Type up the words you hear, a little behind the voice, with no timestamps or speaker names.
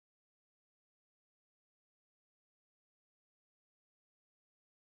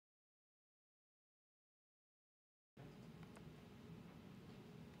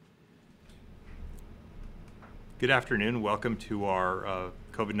Good afternoon. Welcome to our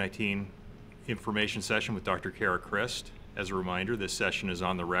COVID-19 information session with Dr. Cara Christ. As a reminder, this session is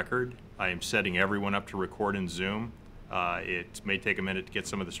on the record. I am setting everyone up to record in Zoom. It may take a minute to get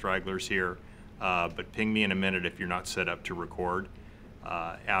some of the stragglers here, but ping me in a minute if you're not set up to record.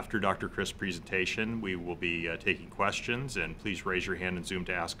 After Dr. Christ's presentation, we will be taking questions, and please raise your hand in Zoom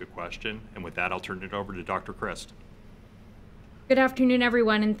to ask a question. And with that, I'll turn it over to Dr. Christ. Good afternoon,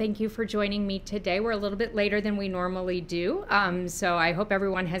 everyone, and thank you for joining me today. We're a little bit later than we normally do, so I hope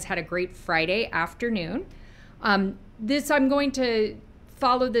everyone has had a great Friday afternoon. I'm going to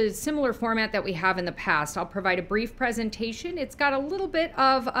follow the similar format that we have in the past. I'll provide a brief presentation. It's got a little bit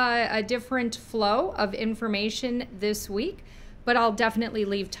of a different flow of information this week, but I'll definitely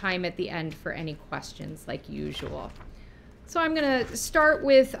leave time at the end for any questions like usual. So I'm going to start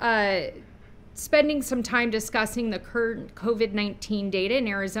with spending some time discussing the current COVID-19 data in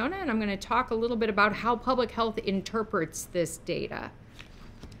Arizona, and I'm going to talk a little bit about how public health interprets this data.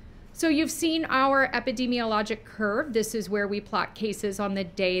 So you've seen our epidemiologic curve. This is where we plot cases on the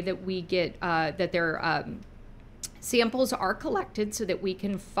day that we get that their samples are collected so that we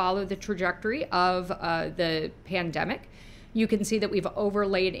can follow the trajectory of the pandemic. You can see that we've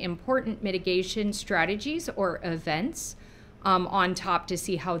overlaid important mitigation strategies or events on top to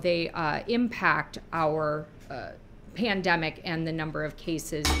see how they impact our pandemic and the number of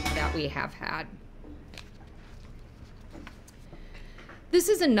cases that we have had. This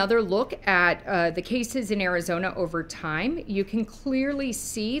is another look at the cases in Arizona over time. You can clearly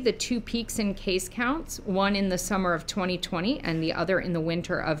see the two peaks in case counts, one in the summer of 2020 and the other in the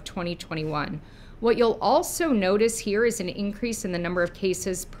winter of 2021. What you'll also notice here is an increase in the number of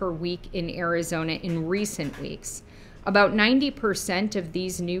cases per week in Arizona in recent weeks. About 90% of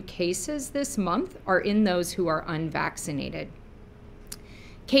these new cases this month are in those who are unvaccinated.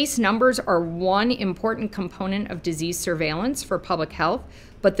 Case numbers are one important component of disease surveillance for public health,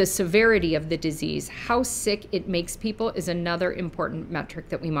 but the severity of the disease, how sick it makes people, is another important metric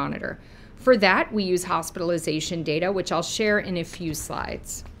that we monitor. For that, we use hospitalization data, which I'll share in a few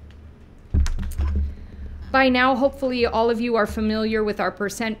slides. By now, hopefully all of you are familiar with our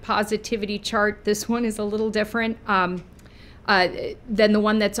percent positivity chart. This one is a little different than the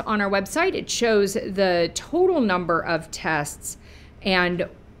one that's on our website. It shows the total number of tests and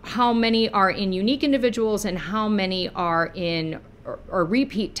how many are in unique individuals and how many are in or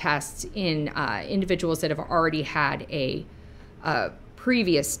repeat tests in individuals that have already had a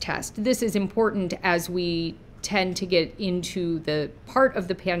previous test. This is important as we tend to get into the part of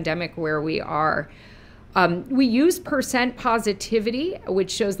the pandemic where we are. We use percent positivity,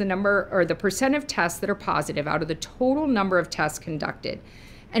 which shows the number or the percent of tests that are positive out of the total number of tests conducted.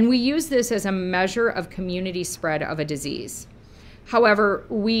 And we use this as a measure of community spread of a disease. However,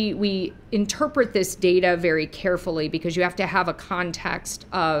 we interpret this data very carefully because you have to have a context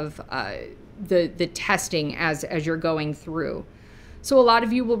of the testing as you're going through. So a lot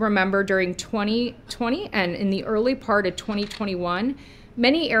of you will remember during 2020 and in the early part of 2021,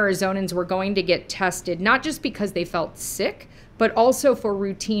 many Arizonans were going to get tested, not just because they felt sick, but also for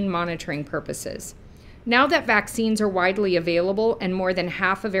routine monitoring purposes. Now that vaccines are widely available and more than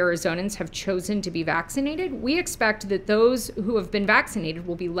half of Arizonans have chosen to be vaccinated, we expect that those who have been vaccinated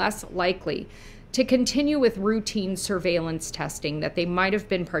will be less likely to continue with routine surveillance testing that they might have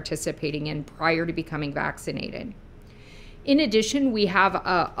been participating in prior to becoming vaccinated. In addition, we have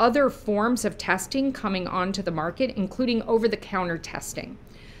other forms of testing coming onto the market, including over-the-counter testing.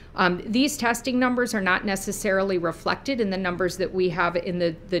 These testing numbers are not necessarily reflected in the numbers that we have in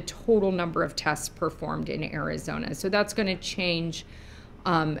the total number of tests performed in Arizona. So that's going to change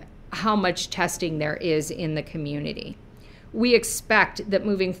how much testing there is in the community. We expect that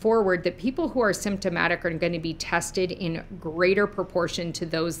moving forward, that people who are symptomatic are going to be tested in greater proportion to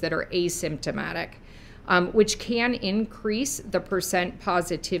those that are asymptomatic. Which can increase the percent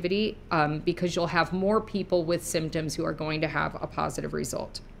positivity because you'll have more people with symptoms who are going to have a positive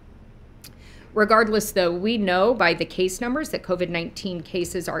result. Regardless, though, we know by the case numbers that COVID-19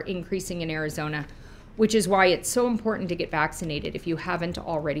 cases are increasing in Arizona, which is why it's so important to get vaccinated if you haven't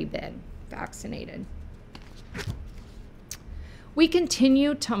already been vaccinated. We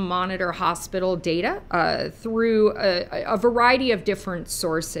continue to monitor hospital data through a variety of different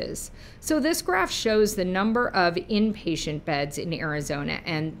sources. So this graph shows the number of inpatient beds in Arizona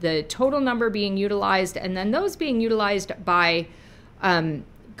and the total number being utilized, and then those being utilized by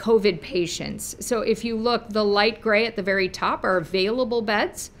COVID patients. So if you look, the light gray at the very top are available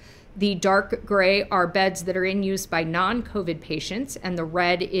beds. The dark gray are beds that are in use by non-COVID patients, and the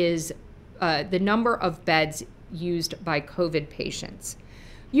red is the number of beds used by COVID patients.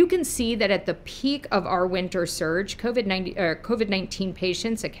 You can see that at the peak of our winter surge, COVID-19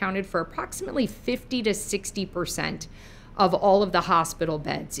 patients accounted for approximately 50 to 60% of all of the hospital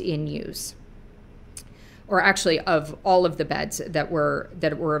beds in use, or actually of all of the beds that were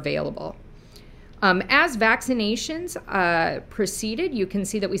available. As vaccinations proceeded, you can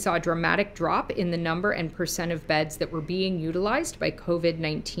see that we saw a dramatic drop in the number and percent of beds that were being utilized by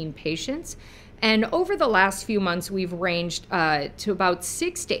COVID-19 patients. And over the last few months, we've ranged to about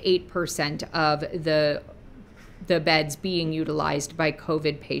 6 to 8% of the beds being utilized by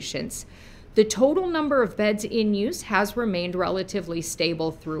COVID patients. The total number of beds in use has remained relatively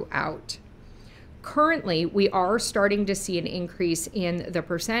stable throughout. Currently, we are starting to see an increase in the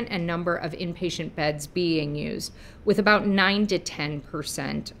percent and number of inpatient beds being used, with about 9 to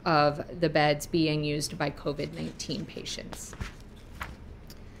 10% of the beds being used by COVID-19 patients.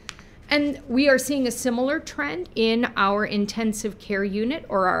 And we are seeing a similar trend in our intensive care unit,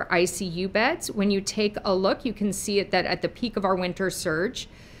 or our ICU beds. When you take a look, you can see that at the peak of our winter surge,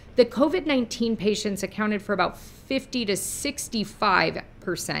 the COVID-19 patients accounted for about 50 to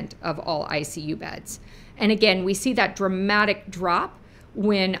 65% of all ICU beds. And again, we see that dramatic drop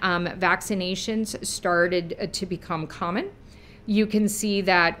when vaccinations started to become common. You can see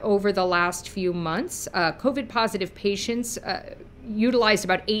that over the last few months, COVID-positive patients utilized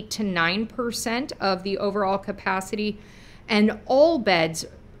about 8 to 9% of the overall capacity, and all beds,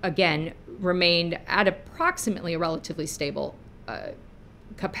 again, remained at approximately a relatively stable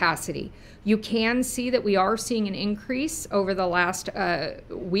capacity. You can see that we are seeing an increase over the last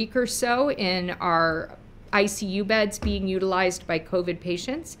week or so in our ICU beds being utilized by COVID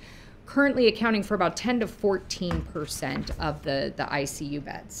patients, currently accounting for about 10 to 14% of the ICU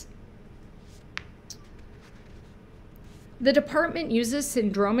beds. The department uses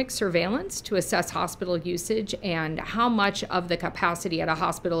syndromic surveillance to assess hospital usage and how much of the capacity at a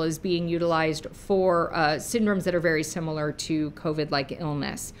hospital is being utilized for syndromes that are very similar to COVID-like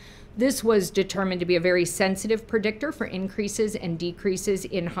illness. This was determined to be a very sensitive predictor for increases and decreases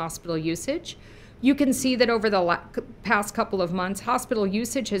in hospital usage. You can see that over the past couple of months, hospital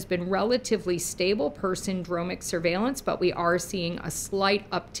usage has been relatively stable per syndromic surveillance, but we are seeing a slight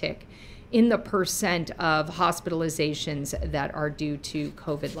uptick in the percent of hospitalizations that are due to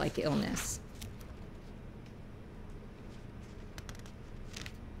COVID-like illness.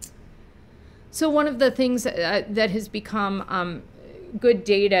 So one of the things that has become good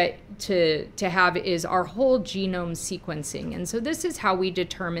data to have is our whole genome sequencing. And so this is how we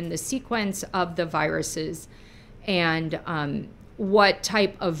determine the sequence of the viruses and what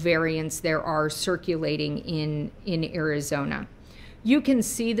type of variants there are circulating in Arizona. You can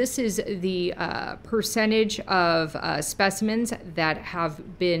see this is the percentage of specimens that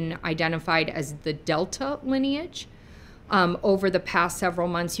have been identified as the Delta lineage over the past several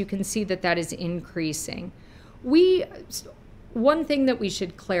months. You can see that that is increasing. One thing that we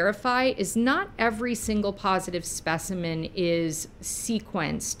should clarify is not every single positive specimen is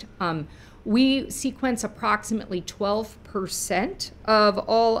sequenced. We sequence approximately 12% of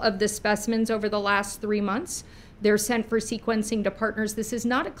all of the specimens over the last 3 months. They're sent for sequencing to partners. This is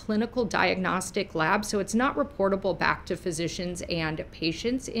not a clinical diagnostic lab, so it's not reportable back to physicians and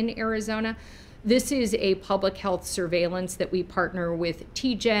patients in Arizona. This is a public health surveillance that we partner with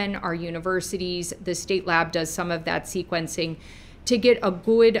TGen, our universities. The state lab does some of that sequencing to get a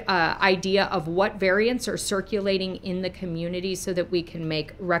good idea of what variants are circulating in the community so that we can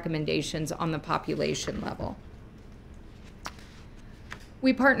make recommendations on the population level.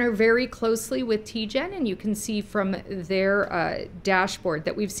 We partner very closely with TGen, and you can see from their dashboard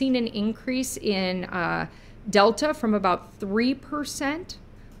that we've seen an increase in Delta from about 3%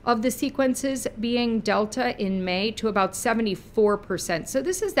 of the sequences being Delta in May to about 74%. So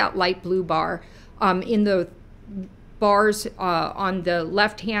this is that light blue bar in the bars on the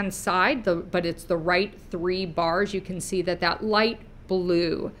left-hand side, but it's the right 3 bars. You can see that that light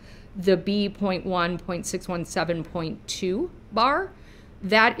blue, the B.1, 0.617.2 bar,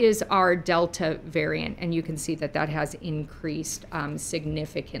 that is our Delta variant, and you can see that that has increased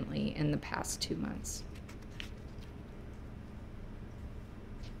significantly in the past 2 months.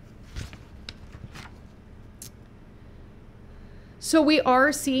 So we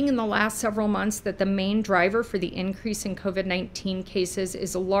are seeing in the last several months that the main driver for the increase in COVID-19 cases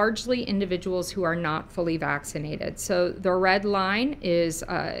is largely individuals who are not fully vaccinated. So the red line is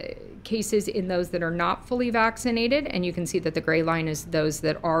cases in those that are not fully vaccinated, and you can see that the gray line is those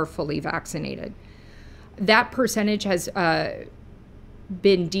that are fully vaccinated. That percentage has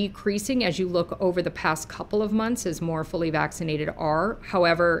been decreasing as you look over the past couple of months as more fully vaccinated are.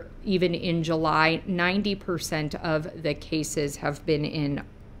 However, even in July, 90% of the cases have been in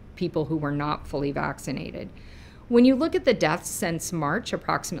people who were not fully vaccinated. When you look at the deaths since March,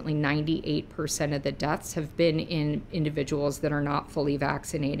 approximately 98% of the deaths have been in individuals that are not fully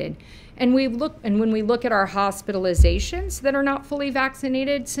vaccinated. And when we look at our hospitalizations that are not fully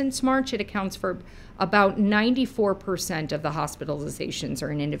vaccinated since March, it accounts for about 94% of the hospitalizations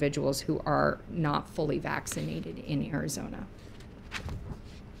are in individuals who are not fully vaccinated in Arizona.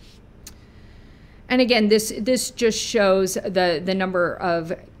 And again, this just shows the number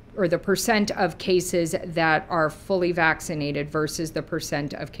of, or the percent of cases that are fully vaccinated versus the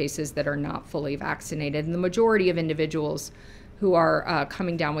percent of cases that are not fully vaccinated. And the majority of individuals who are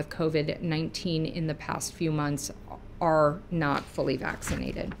coming down with COVID-19 in the past few months are not fully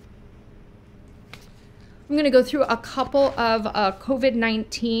vaccinated. I'm going to go through a couple of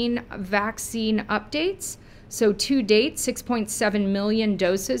COVID-19 vaccine updates. So to date, 6.7 million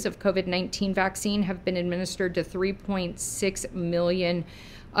doses of COVID-19 vaccine have been administered to 3.6 million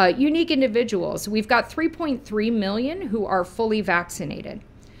unique individuals. We've got 3.3 million who are fully vaccinated.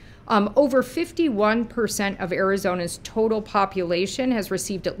 Over 51% of Arizona's total population has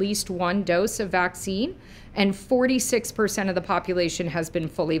received at least one dose of vaccine, and 46% of the population has been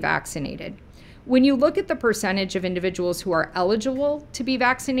fully vaccinated. When you look at the percentage of individuals who are eligible to be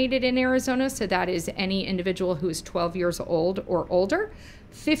vaccinated in Arizona, so that is any individual who is 12 years old or older,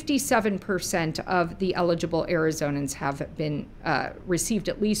 57% of the eligible Arizonans have been received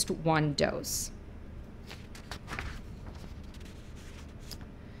at least one dose.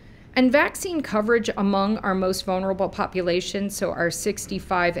 And vaccine coverage among our most vulnerable populations, so our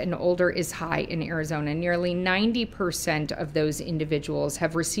 65 and older, is high in Arizona. Nearly 90% of those individuals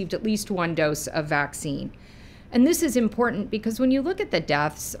have received at least one dose of vaccine. And this is important because when you look at the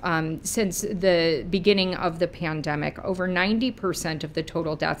deaths since the beginning of the pandemic, over 90% of the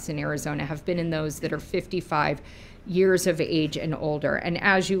total deaths in Arizona have been in those that are 55 years of age and older. And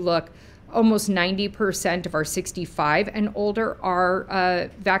as you look, almost 90% of our 65 and older are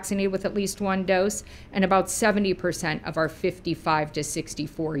vaccinated with at least one dose, and about 70% of our 55 to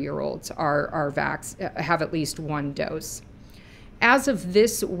 64-year-olds have at least one dose. As of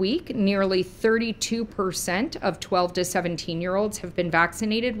this week, nearly 32% of 12 to 17-year-olds have been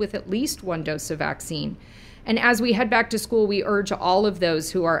vaccinated with at least one dose of vaccine. And as we head back to school, we urge all of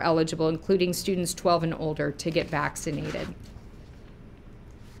those who are eligible, including students 12 and older, to get vaccinated.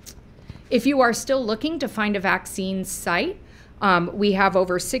 If you are still looking to find a vaccine site, we have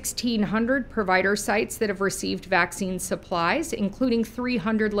over 1,600 provider sites that have received vaccine supplies, including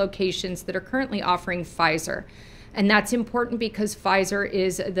 300 locations that are currently offering Pfizer. And that's important because Pfizer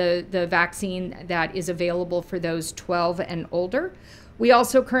is the vaccine that is available for those 12 and older. We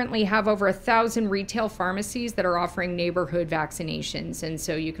also currently have over 1,000 retail pharmacies that are offering neighborhood vaccinations. And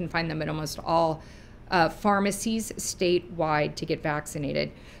so you can find them at almost all pharmacies statewide to get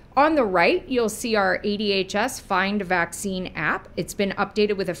vaccinated. On the right, you'll see our ADHS Find Vaccine app. It's been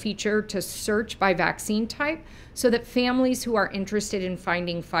updated with a feature to search by vaccine type so that families who are interested in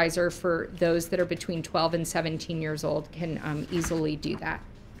finding Pfizer for those that are between 12 and 17 years old can easily do that.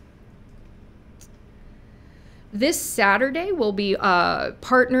 This Saturday, we'll be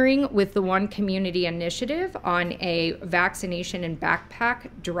partnering with the One Community Initiative on a vaccination and backpack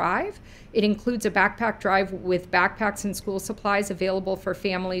drive. It includes a backpack drive with backpacks and school supplies available for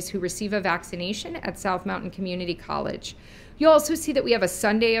families who receive a vaccination at South Mountain Community College. You'll also see that we have a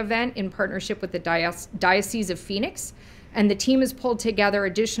Sunday event in partnership with the Diocese of Phoenix, and the team has pulled together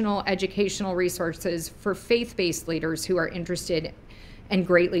additional educational resources for faith-based leaders who are interested and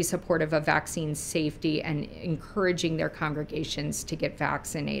greatly supportive of vaccine safety and encouraging their congregations to get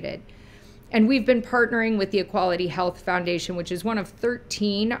vaccinated. And we've been partnering with the Equality Health Foundation, which is one of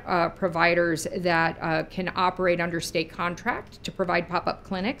 13 providers that can operate under state contract to provide pop-up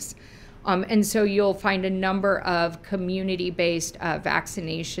clinics. And so you'll find a number of community-based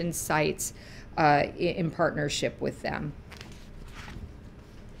vaccination sites in partnership with them.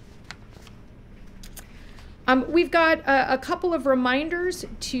 We've got a couple of reminders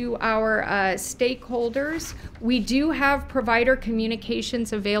to our stakeholders. We do have provider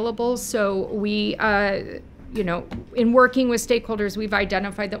communications available, so we, in working with stakeholders, we've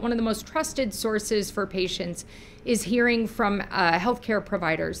identified that one of the most trusted sources for patients is hearing from healthcare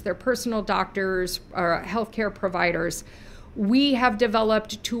providers, their personal doctors or healthcare providers. We have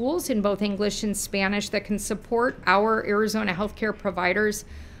developed tools in both English and Spanish that can support our Arizona healthcare providers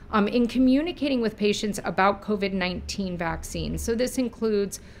in communicating with patients about COVID-19 vaccines. So this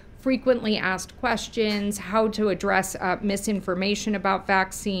includes frequently asked questions, how to address misinformation about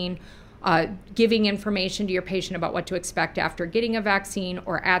vaccine, giving information to your patient about what to expect after getting a vaccine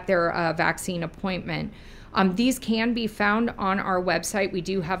or at their vaccine appointment. These can be found on our website. We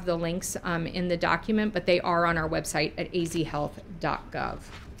do have the links in the document, but they are on our website at azhealth.gov.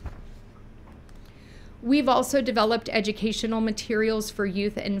 We've also developed educational materials for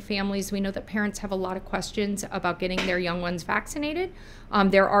youth and families. We know that parents have a lot of questions about getting their young ones vaccinated.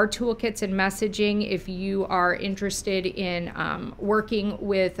 There are toolkits and messaging if you are interested in working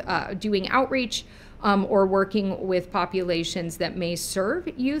with doing outreach or working with populations that may serve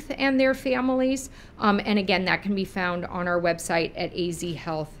youth and their families. And again, that can be found on our website at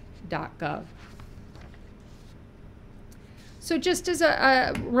azhealth.gov. So just as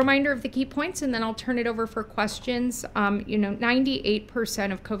a reminder of the key points, and then I'll turn it over for questions.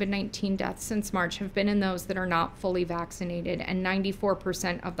 98% of COVID-19 deaths since March have been in those that are not fully vaccinated, and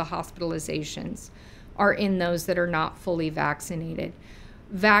 94% of the hospitalizations are in those that are not fully vaccinated.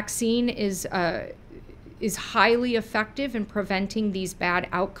 Vaccine is highly effective in preventing these bad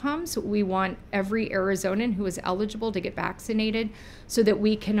outcomes. We want every Arizonan who is eligible to get vaccinated so that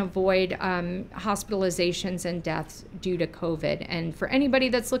we can avoid hospitalizations and deaths due to COVID. And for anybody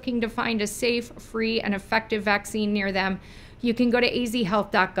that's looking to find a safe, free, and effective vaccine near them, you can go to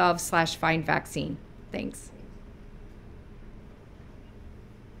azhealth.gov/find-vaccine. Thanks.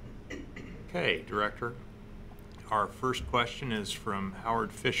 Okay, Director. Our first question is from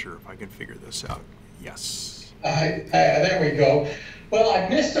Howard Fisher, if I can figure this out. Yes. There we go. Well, I've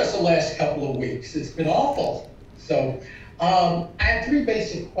missed us the last couple of weeks. It's been awful. So I have three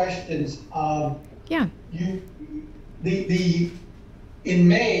basic questions. Yeah. In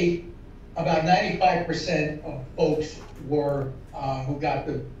May, about 95% of folks were who got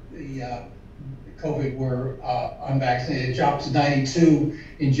the COVID were unvaccinated. It dropped to 92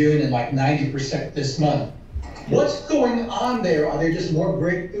 in June and like 90% this month. What's going on there? Are there just more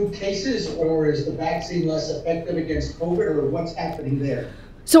breakthrough cases, or is the vaccine less effective against COVID, or what's happening there?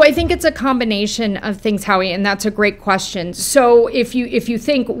 So I think it's a combination of things, Howie, and that's a great question. So if you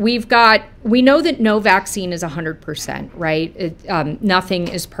think we know that no vaccine is 100%, right? Nothing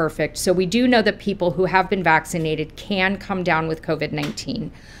is perfect. So we do know that people who have been vaccinated can come down with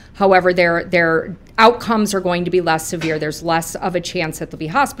COVID-19. However, their outcomes are going to be less severe. There's less of a chance that they'll be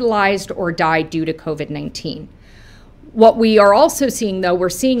hospitalized or die due to COVID-19. What we are also seeing, though, we're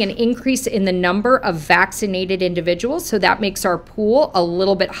seeing an increase in the number of vaccinated individuals. So that makes our pool a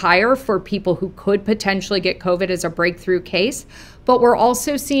little bit higher for people who could potentially get COVID as a breakthrough case. But we're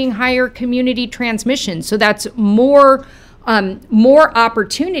also seeing higher community transmission. So that's more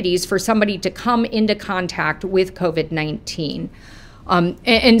opportunities for somebody to come into contact with COVID-19.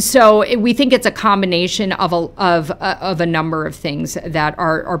 And so we think it's a combination of a number of things that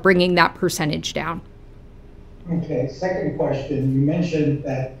are bringing that percentage down. Okay, second question. You mentioned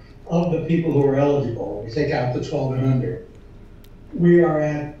that of the people who are eligible, we take out the 12 and under, we are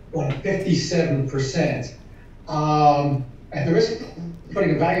at like 57%. At the risk of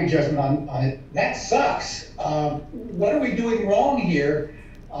putting a value judgment on it, that sucks. What are we doing wrong here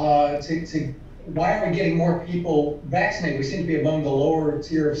why are we getting more people vaccinated? We seem to be among the lower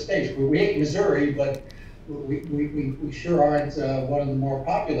tier of states. We hate Missouri, but we sure aren't one of the more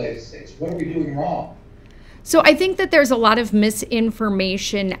populated states. What are we doing wrong? So I think that there's a lot of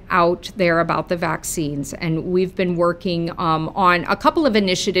misinformation out there about the vaccines, and we've been working on a couple of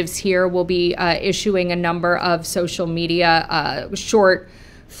initiatives here. We'll be issuing a number of social media short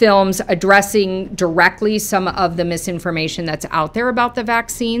films addressing directly some of the misinformation that's out there about the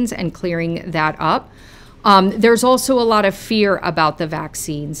vaccines and clearing that up. There's also a lot of fear about the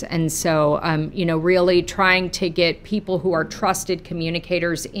vaccines. And so, really trying to get people who are trusted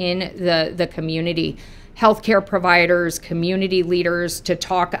communicators in the community, healthcare providers, community leaders, to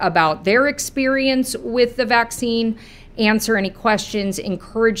talk about their experience with the vaccine, answer any questions,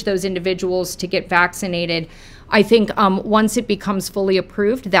 encourage those individuals to get vaccinated. I think once it becomes fully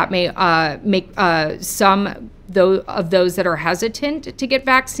approved, that may make some of those that are hesitant to get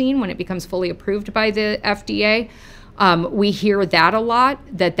vaccine, when it becomes fully approved by the FDA, we hear that a lot,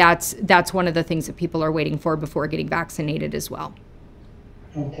 that's one of the things that people are waiting for before getting vaccinated as well.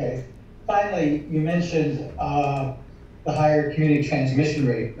 Okay. Finally, you mentioned the higher community transmission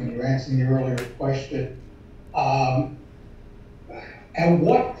rate when you were answering the earlier question. At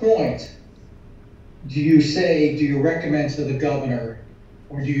what point do you recommend to the governor,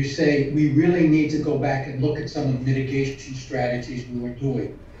 or do you say we really need to go back and look at some of the mitigation strategies we were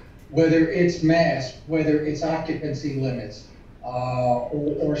doing, whether it's masks, whether it's occupancy limits,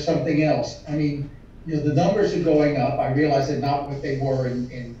 or something else? I mean, the numbers are going up. I realize they're not what they were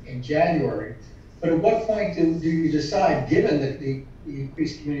in January, but at what point do you decide, given that the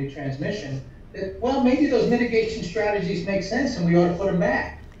increased community transmission, that, well, maybe those mitigation strategies make sense and we ought to put them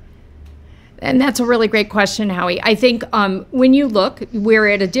back? And that's a really great question, Howie. I think when you look, we're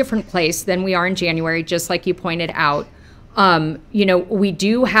at a different place than we are in January, just like you pointed out. We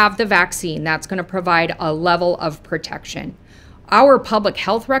do have the vaccine that's going to provide a level of protection. Our public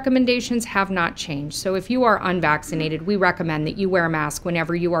health recommendations have not changed. So if you are unvaccinated, we recommend that you wear a mask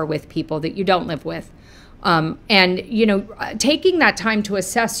whenever you are with people that you don't live with. Taking that time to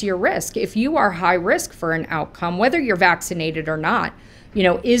assess your risk. If you are high risk for an outcome, whether you're vaccinated or not,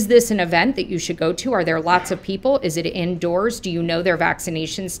 is this an event that you should go to? Are there lots of people? Is it indoors? Do you know their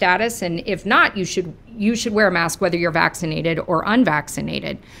vaccination status? And if not, you should wear a mask whether you're vaccinated or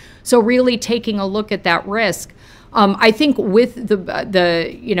unvaccinated. So really taking a look at that risk. I think with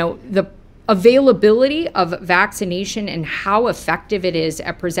the availability of vaccination and how effective it is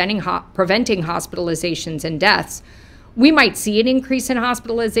at preventing hospitalizations and deaths, we might see an increase in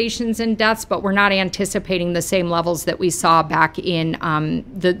hospitalizations and deaths, but we're not anticipating the same levels that we saw back in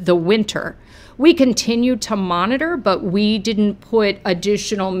the winter. We continue to monitor, but we didn't put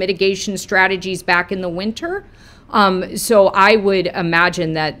additional mitigation strategies back in the winter. So I would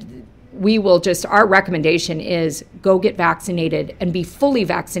imagine that our recommendation is go get vaccinated and be fully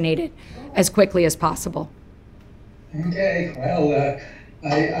vaccinated as quickly as possible. Okay, well,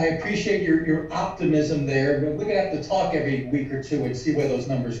 I appreciate your optimism there, but we're going to have to talk every week or two and see where those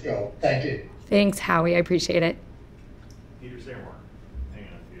numbers go. Thank you. Thanks, Howie. I appreciate it. Peter Seymour. Hang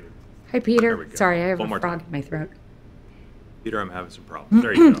on, Peter. Hi, There Peter. we go. Sorry, I have One a more frog time. in my throat. Peter, I'm having some problems.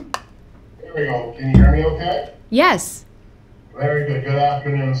 There you go. There we go. Can you hear me okay? Yes. Very good. Good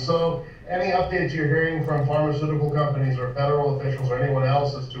afternoon. So, any updates you're hearing from pharmaceutical companies or federal officials or anyone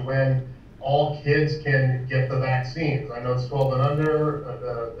else as to when all kids can get the vaccines? I know it's 12 and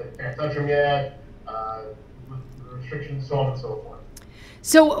under, they can't touch them yet, restrictions, so on and so forth.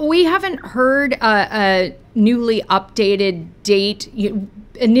 So we haven't heard a newly updated date.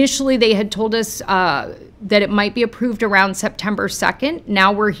 Initially, they had told us that it might be approved around September 2nd.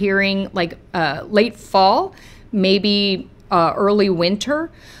 Now we're hearing like late fall, maybe early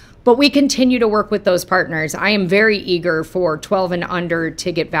winter. But we continue to work with those partners. I am very eager for 12 and under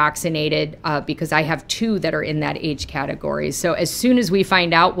to get vaccinated because I have 2 that are in that age category. So as soon as we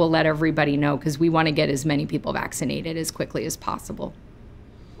find out, we'll let everybody know because we want to get as many people vaccinated as quickly as possible.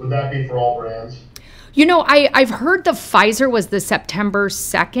 Would that be for all brands? I've heard the Pfizer was the September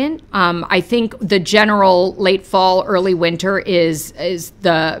 2nd. I think the general late fall, early winter is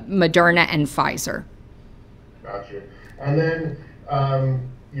the Moderna and Pfizer. Gotcha. And then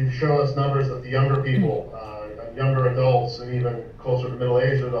you show us numbers that the younger people, younger adults, and even closer to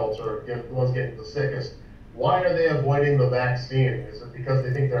middle-aged adults are the ones getting the sickest. Why are they avoiding the vaccine? Is it because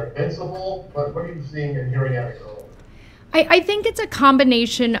they think they're invincible? What are you seeing and hearing anecdotally? I think it's a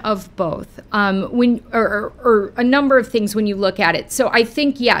combination of both. Or a number of things when you look at it. So I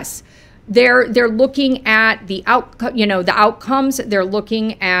think yes, they're looking at the outcomes. They're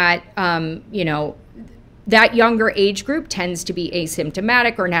looking at that younger age group tends to be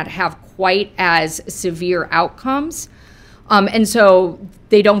asymptomatic or not have quite as severe outcomes. And so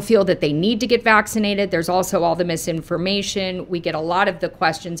they don't feel that they need to get vaccinated. There's also all the misinformation. We get a lot of the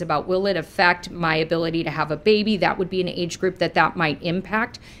questions about, will it affect my ability to have a baby? That would be an age group that might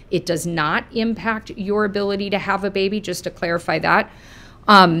impact. It does not impact your ability to have a baby, just to clarify that.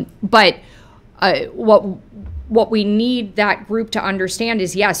 But what we need that group to understand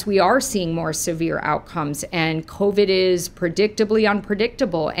is, yes, we are seeing more severe outcomes, and COVID is predictably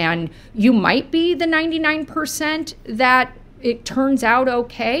unpredictable. And you might be the 99% that it turns out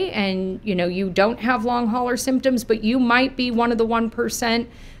okay, and you don't have long hauler symptoms, but you might be one of the 1%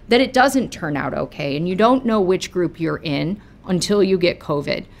 that it doesn't turn out okay, and you don't know which group you're in until you get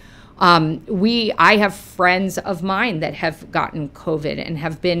COVID. I have friends of mine that have gotten COVID and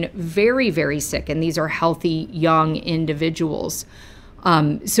have been very, very sick, and these are healthy young individuals.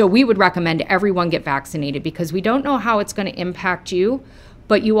 So we would recommend everyone get vaccinated because we don't know how it's going to impact you,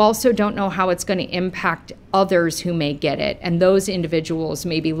 but you also don't know how it's going to impact others who may get it. And those individuals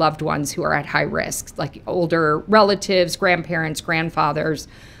may be loved ones who are at high risk, like older relatives, grandparents, grandfathers.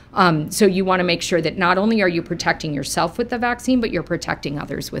 So you want to make sure that not only are you protecting yourself with the vaccine, but you're protecting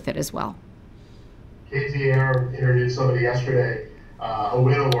others with it as well. KTAR interviewed somebody yesterday, a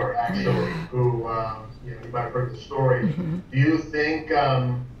widower actually, who you might have heard the story. Mm-hmm. Do you think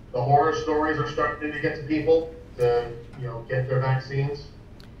the horror stories are starting to get to people to get their vaccines?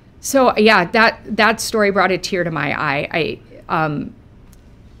 So yeah, that story brought a tear to my eye.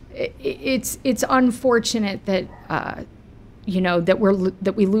 It's unfortunate that.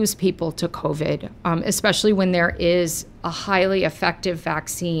 That we lose people to COVID, especially when there is a highly effective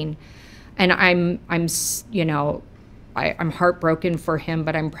vaccine. And I'm I'm heartbroken for him,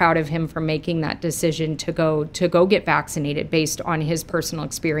 but I'm proud of him for making that decision to go get vaccinated based on his personal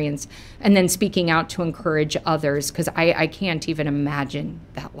experience, and then speaking out to encourage others, because I can't even imagine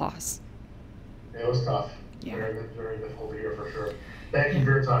that loss. It was tough. Yeah. Very difficult to hear for sure. Thank you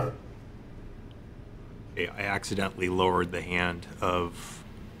for your time. I accidentally lowered the hand of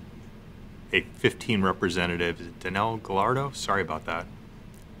a 15 representative. Is it Danelle Gallardo? Sorry about that.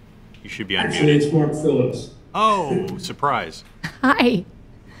 You should be unmuted. Actually, it's Mark Phillips. Oh, surprise. Hi.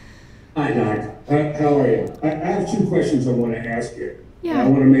 Hi, Doc. How are you? I have two questions I want to ask you. Yeah. And I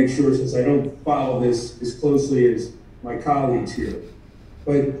want to make sure, since I don't follow this as closely as my colleagues here.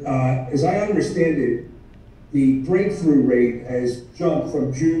 But as I understand it, the breakthrough rate has jumped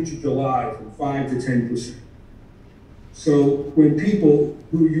from June to July from 5 to 10%. So when people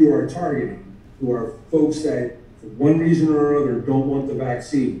who you are targeting, who are folks that for one reason or another don't want the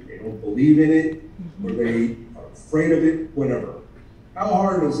vaccine, they don't believe in it, or they are afraid of it, whatever. How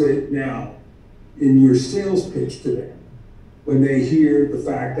hard is it now in your sales pitch to them when they hear the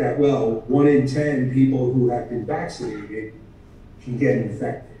fact that, well, 1 in 10 people who have been vaccinated can get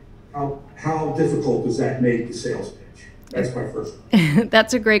infected? How difficult does that make the sales pitch? That's my first one.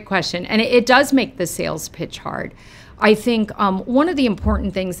 That's a great question. And it does make the sales pitch hard. I think one of the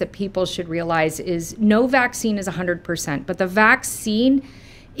important things that people should realize is no vaccine is 100%, but the vaccine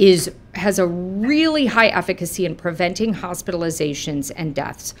has a really high efficacy in preventing hospitalizations and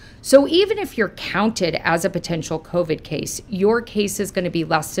deaths. So even if you're counted as a potential COVID case, your case is going to be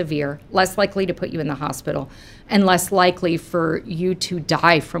less severe, less likely to put you in the hospital, and less likely for you to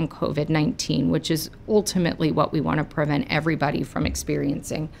die from COVID-19, which is ultimately what we want to prevent everybody from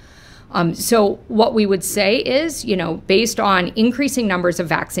experiencing. So what we would say is, based on increasing numbers of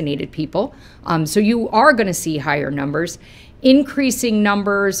vaccinated people, so you are going to see higher numbers, increasing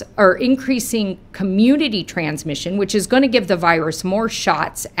numbers or increasing community transmission, which is going to give the virus more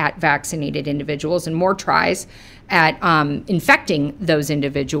shots at vaccinated individuals and more tries at infecting those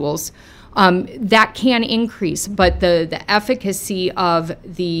individuals. That can increase, but the efficacy of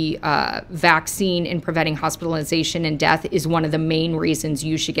the vaccine in preventing hospitalization and death is one of the main reasons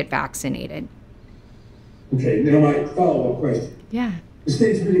you should get vaccinated. Okay, now my follow-up question. Yeah. The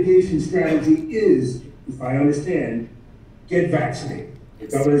state's mitigation strategy is, if I understand, get vaccinated. The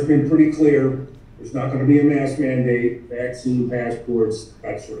governor's been pretty clear. There's not going to be a mask mandate, vaccine passports,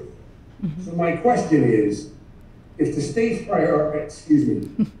 that sort of thing. Mm-hmm. So my question is, if the state's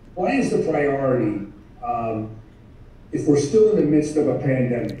why is the priority, if we're still in the midst of a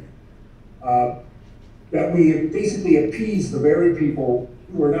pandemic, that we basically appease the very people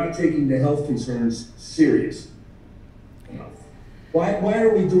who are not taking the health concerns serious enough? Why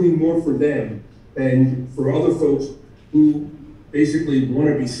are we doing more for them than for other folks who basically want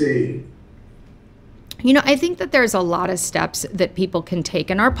to be saved? I think that there's a lot of steps that people can take,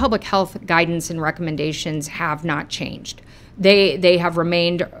 and our public health guidance and recommendations have not changed. They have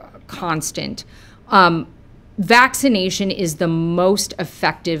remained constant. Vaccination is the most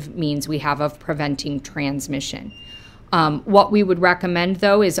effective means we have of preventing transmission. What we would recommend,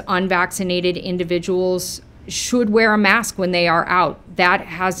 though, is unvaccinated individuals should wear a mask when they are out. That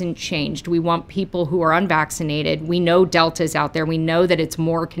hasn't changed. We want people who are unvaccinated. We know Delta's out there. We know that it's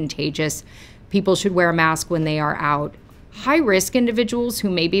more contagious. People should wear a mask when they are out. High-risk individuals who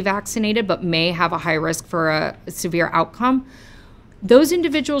may be vaccinated but may have a high risk for a severe outcome, those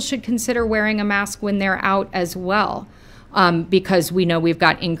individuals should consider wearing a mask when they're out as well, because we know we've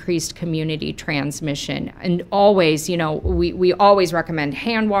got increased community transmission. And always, we always recommend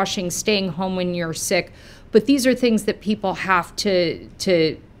hand washing, staying home when you're sick, but these are things that people have to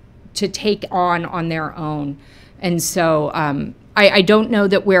take on their own. And so I don't know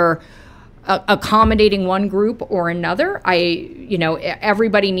that we're accommodating one group or another.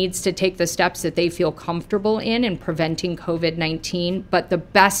 Everybody needs to take the steps that they feel comfortable in preventing COVID-19, but the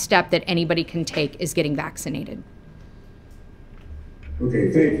best step that anybody can take is getting vaccinated.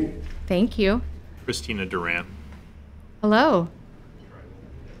 Okay, thank you. Thank you. Christina Duran. Hello.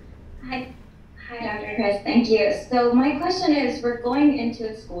 Hi, Dr. Christ. Thank you. So my question is, we're going into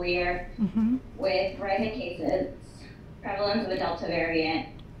a school year with rising cases, prevalence of a Delta variant,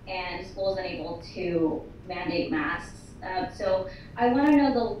 and schools unable to mandate masks. So I want to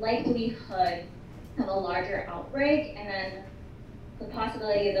know the likelihood of a larger outbreak, and then the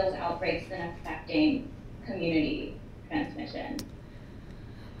possibility of those outbreaks then affecting community transmission.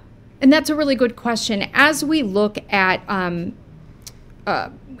 And that's a really good question. As we look at,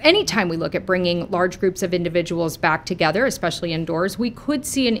 anytime we look at bringing large groups of individuals back together, especially indoors, we could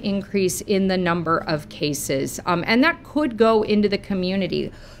see an increase in the number of cases. And that could go into the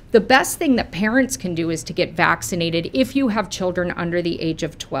community. The best thing that parents can do is to get vaccinated if you have children under the age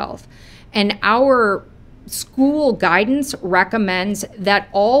of 12. And our school guidance recommends that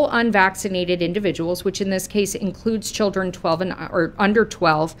all unvaccinated individuals, which in this case includes children 12 or under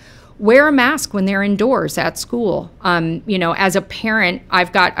 12, wear a mask when they're indoors at school. You know, as a parent,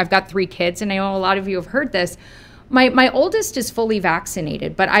 I've got 3 kids, and I know a lot of you have heard this. My oldest is fully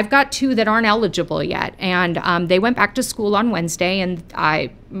vaccinated, but I've got 2 that aren't eligible yet, and they went back to school on Wednesday, and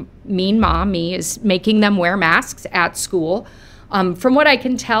mean mom, me, is making them wear masks at school. From what I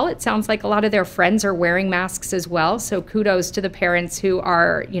can tell, it sounds like a lot of their friends are wearing masks as well. So kudos to the parents who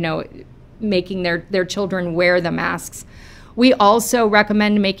are, you know, making their children wear the masks. We also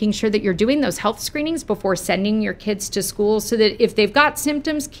recommend making sure that you're doing those health screenings before sending your kids to school, so that if they've got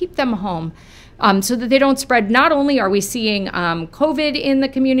symptoms, keep them home, so that they don't spread. Not only are we seeing COVID in the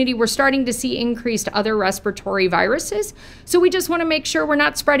community, we're starting to see increased other respiratory viruses. So we just want to make sure we're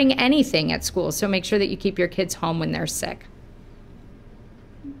not spreading anything at school. So make sure that you keep your kids home when they're sick.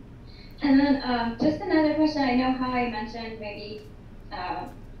 And then just another question. I know how I mentioned maybe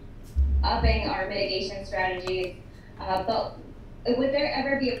upping our mitigation strategies, but would there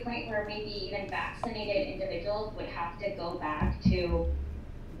ever be a point where maybe even vaccinated individuals would have to go back to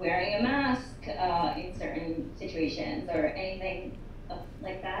wearing a mask in certain situations or anything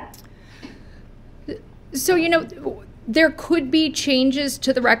like that? So, you know, there could be changes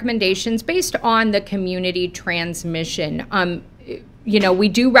to the recommendations based on the community transmission. You know, we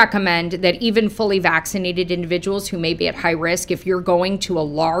do recommend that even fully vaccinated individuals who may be at high risk, if you're going to a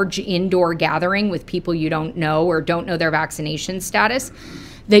large indoor gathering with people you don't know or don't know their vaccination status,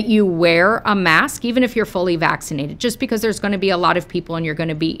 that you wear a mask, even if you're fully vaccinated, just because there's going to be a lot of people and you're going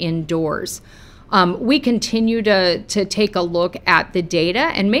to be indoors. We continue to take a look at the data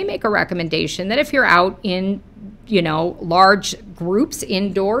and may make a recommendation that if you're out in, you know, large groups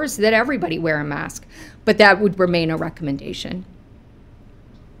indoors, that everybody wear a mask. But that would remain a recommendation.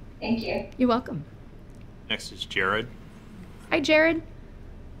 Thank you. You're welcome. Next is Jared. Hi, Jared.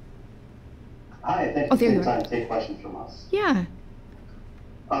 Hi, thanks for taking the time to take questions from us. Yeah.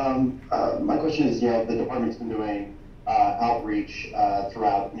 My question is, you know, the department's been doing outreach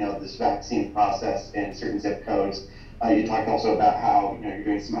throughout, you know, this vaccine process in certain zip codes. You talked also about how, you know, you're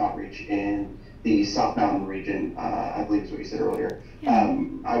doing some outreach in the South Mountain region, I believe is what you said earlier. Yeah.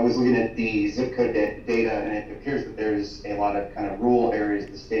 I was looking at the zip code data, and it appears that there's a lot of kind of rural areas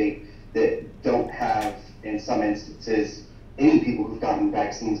of the state that don't have, in some instances, any people who've gotten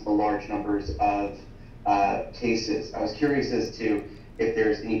vaccines, but large numbers of cases. I was curious as to if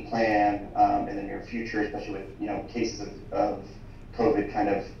there's any plan in the near future, especially with, you know, cases of COVID kind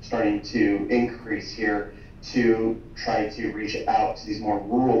of starting to increase here, to try to reach out to these more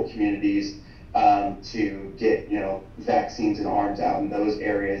rural communities to get, you know, vaccines and arms out in those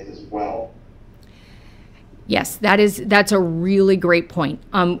areas as well. Yes, that's a really great point.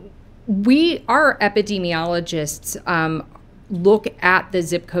 Our epidemiologists look at the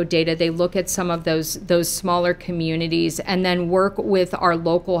zip code data. They look at some of those smaller communities and then work with our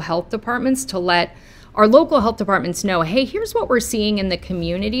local health departments to let our local health departments know, hey, here's what we're seeing in the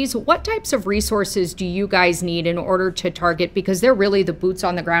communities. What types of resources do you guys need in order to target? Because they're really the boots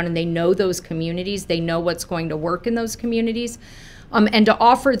on the ground and they know those communities. They know what's going to work in those communities. And to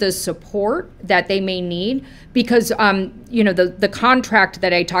offer the support that they may need, because you know, the contract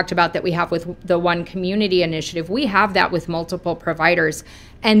that I talked about that we have with the One Community Initiative, we have that with multiple providers,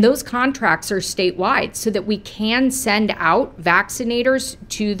 and those contracts are statewide, so that we can send out vaccinators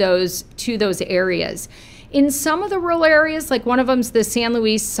to those areas. In some of the rural areas, like one of them's the San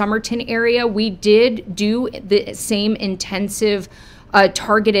Luis Somerton area, we did do the same intensive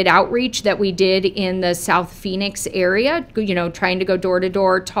targeted outreach that we did in the South Phoenix area, you know, trying to go door to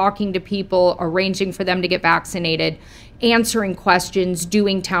door, talking to people, arranging for them to get vaccinated, answering questions,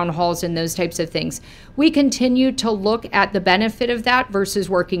 doing town halls and those types of things. We continue to look at the benefit of that versus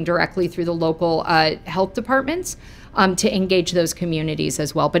working directly through the local health departments to engage those communities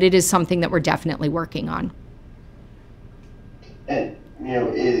as well. But it is something that we're definitely working on. And, you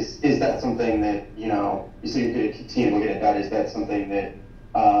know, is that something that, you know, so you're going to continue looking at that? Is that something that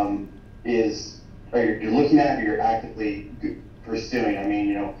you're looking at, or you're actively pursuing? I mean,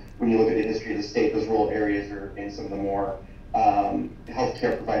 you know, when you look at the history of the state, those rural areas are in some of the more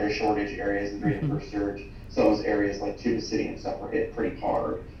healthcare provider shortage areas, and during the first surge, some of those areas like Tuba City and stuff were hit pretty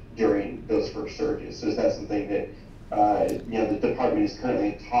hard during those first surges. So is that something that you know, the department is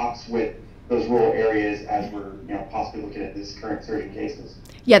currently in talks with those rural areas as we're, you know, possibly looking at this current surge in cases?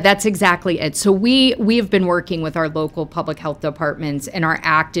 Yeah, that's exactly it. So we've been working with our local public health departments and are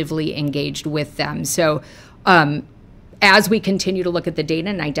actively engaged with them. So As we continue to look at the data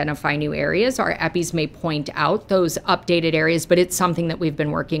and identify new areas, our EPIs may point out those updated areas, but it's something that we've been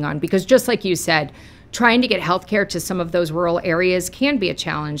working on because just like you said, trying to get healthcare to some of those rural areas can be a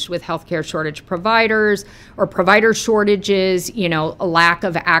challenge with healthcare shortage providers or provider shortages, a lack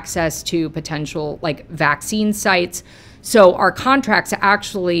of access to potential like vaccine sites. So our contracts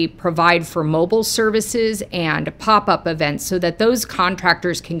actually provide for mobile services and pop-up events so that those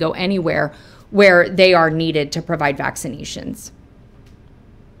contractors can go anywhere where they are needed to provide vaccinations.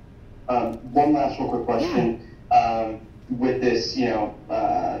 One last real quick question. Yeah. With this,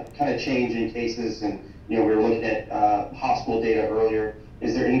 kind of change in cases, and we were looking at hospital data earlier.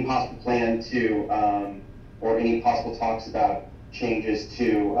 Is there any possible plan to, or any possible talks about changes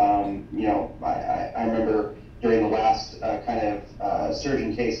to, I remember during the last surge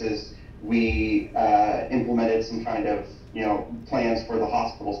in cases, we implemented some kind of, plans for the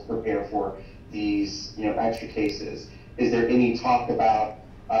hospitals to prepare for these, extra cases. Is there any talk about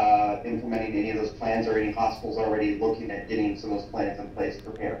implementing any of those plans, or any hospitals already looking at getting some of those plans in place to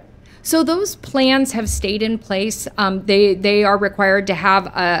prepare? So those plans have stayed in place. They are required to have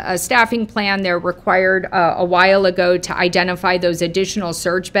a staffing plan. They're required a while ago to identify those additional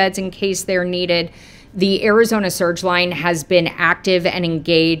surge beds in case they're needed. The Arizona Surge Line has been active and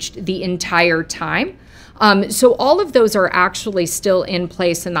engaged the entire time. So all of those are actually still in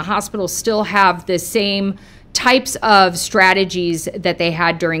place, and the hospitals still have the same types of strategies that they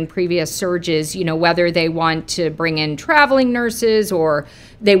had during previous surges, whether they want to bring in traveling nurses or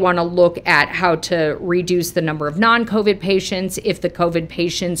they want to look at how to reduce the number of non-COVID patients. If the COVID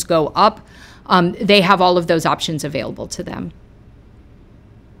patients go up, they have all of those options available to them.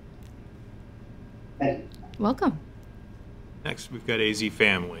 Thank you. Welcome. Next, we've got AZ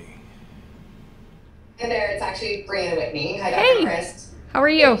Family. Hey there, it's actually Brianna Whitney. Hi, Dr. Hey, Christ. How are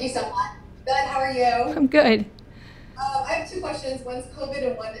you? Thank you so much. Good, how are you? I'm good. I have two questions. One's COVID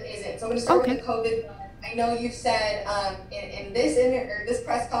and one isn't. So I'm going to start with the COVID one. I know you've said in this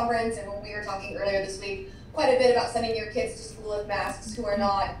press conference and when we were talking earlier this week, quite a bit about sending your kids to school with masks who are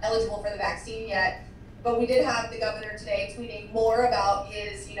not eligible for the vaccine yet. But we did have the governor today tweeting more about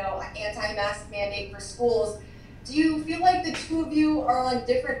his, anti-mask mandate for schools. Do you feel like the two of you are on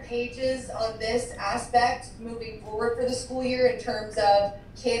different pages on this aspect moving forward for the school year in terms of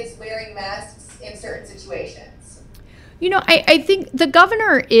kids wearing masks in certain situations? I think the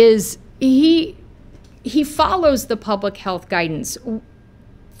governor he follows the public health guidance.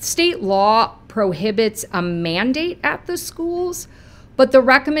 State law prohibits a mandate at the schools, but the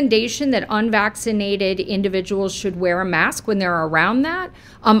recommendation that unvaccinated individuals should wear a mask when they're around that,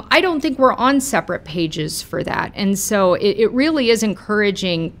 I don't think we're on separate pages for that. And so it really is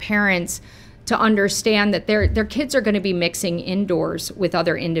encouraging parents to understand that their kids are going to be mixing indoors with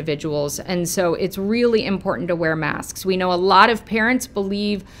other individuals. And so it's really important to wear masks. We know a lot of parents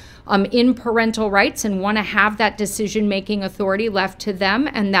believe in parental rights and want to have that decision-making authority left to them,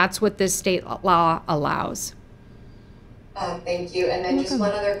 and that's what this state law allows. Thank you. And then just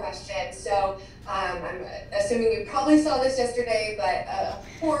one other question. So I'm assuming you probably saw this yesterday, but a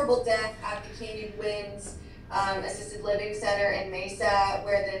horrible death at the Canyon Winds Assisted Living Center in Mesa,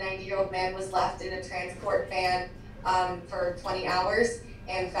 where the 90-year-old man was left in a transport van for 20 hours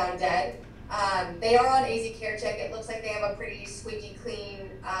and found dead. They are on AZ Care Check. It looks like they have a pretty squeaky clean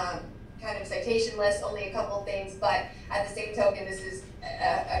kind of citation list, only a couple things, but at the same token, this is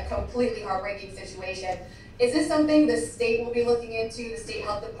a completely heartbreaking situation. Is this something the state will be looking into, the state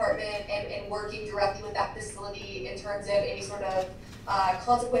health department, and working directly with that facility in terms of any sort of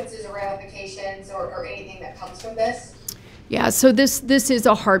consequences or ramifications or anything that comes from this? Yeah, so this is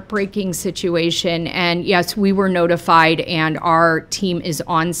a heartbreaking situation, and yes, we were notified, and our team is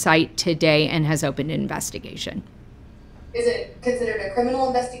on site today and has opened an investigation. Is it considered a criminal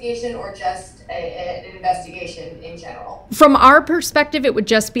investigation or just an investigation in general? From our perspective, it would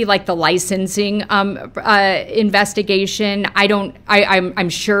just be like the licensing investigation. I'm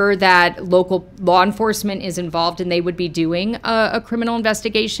sure that local law enforcement is involved and they would be doing a criminal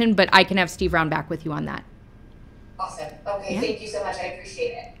investigation, but I can have Steve round back with you on that. Awesome. Okay, yeah. Thank you so much. I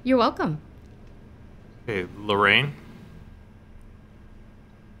appreciate it. You're welcome. Okay, Lorraine.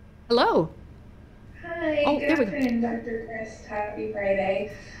 Hello. Hi, good afternoon, Dr. Christ. Happy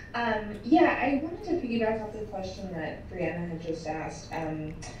Friday. Yeah, I wanted to piggyback off the question that Brianna had just asked,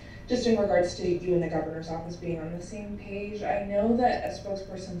 just in regards to you and the governor's office being on the same page. I know that a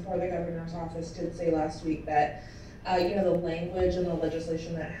spokesperson for the governor's office did say last week that the language and the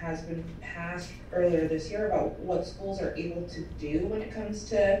legislation that has been passed earlier this year about what schools are able to do when it comes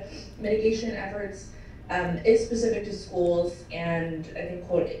to mitigation efforts is specific to schools, and I think,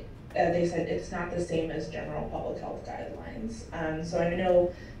 quote, they said it's not the same as general public health guidelines. So I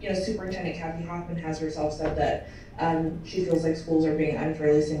know, Superintendent Kathy Hoffman has herself said that she feels like schools are being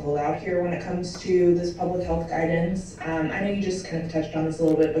unfairly singled out here when it comes to this public health guidance. I know you just kind of touched on this a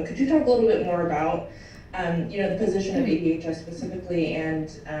little bit, but could you talk a little bit more about the position of ADHS specifically,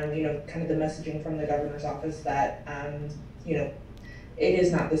 and kind of the messaging from the governor's office that it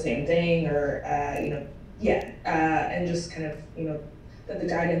is not the same thing, or and just kind of that the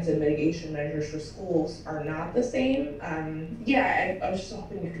guidance and mitigation measures for schools are not the same. I was just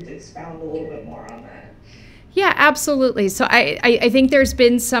hoping you could expound a little bit more on that. Yeah, absolutely. So I think there's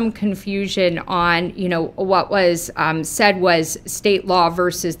been some confusion on, what was said was state law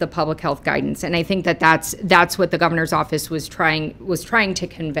versus the public health guidance. And I think that's what the governor's office was trying to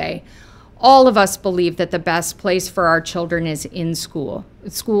convey. All of us believe that the best place for our children is in school.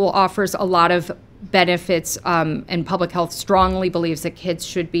 School offers a lot of benefits, and public health strongly believes that kids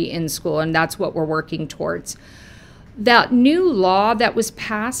should be in school, and that's what we're working towards. That new law that was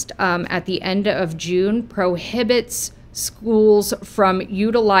passed at the end of June prohibits schools from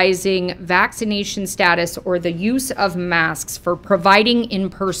utilizing vaccination status or the use of masks for providing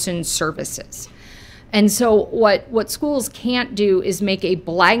in-person services. And so what schools can't do is make a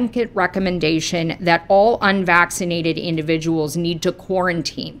blanket recommendation that all unvaccinated individuals need to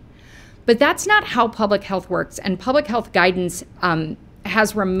quarantine. But that's not how public health works, and public health guidance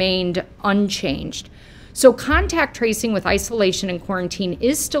has remained unchanged. So contact tracing with isolation and quarantine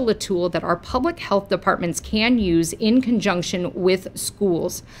is still a tool that our public health departments can use in conjunction with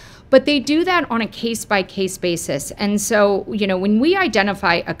schools. But they do that on a case-by-case basis. And so, when we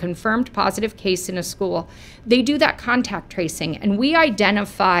identify a confirmed positive case in a school, they do that contact tracing, and we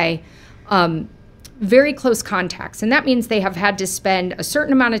identify very close contacts. And that means they have had to spend a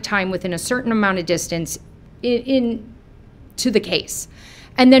certain amount of time within a certain amount of distance to the case.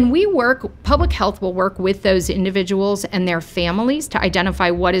 And then public health will work with those individuals and their families to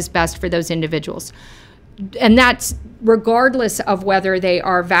identify what is best for those individuals. And that's regardless of whether they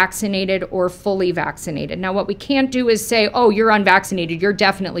are vaccinated or fully vaccinated. Now, what we can't do is say, oh, you're unvaccinated, you're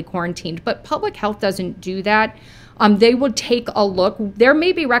definitely quarantined. But public health doesn't do that. They would take a look. There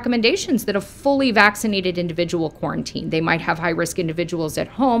may be recommendations that a fully vaccinated individual quarantine. They might have high-risk individuals at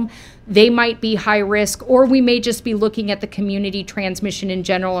home. They might be high risk, or we may just be looking at the community transmission in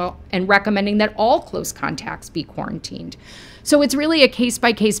general and recommending that all close contacts be quarantined. So it's really a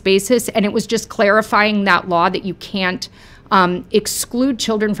case-by-case basis, and it was just clarifying that law that you can't exclude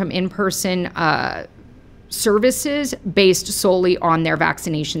children from in-person services based solely on their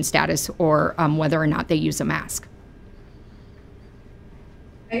vaccination status or whether or not they use a mask.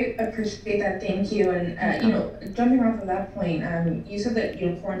 I appreciate that, thank you. And jumping off of that point, you said that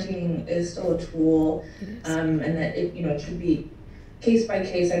quarantining is still a tool, and that it should be case by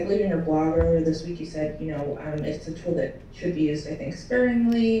case. I believe in your blog earlier this week you said it's a tool that should be used, I think,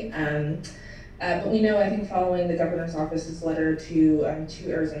 sparingly. But we know, I think, following the governor's office's letter to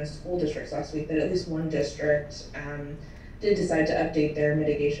two Arizona school districts last week, that at least one district did decide to update their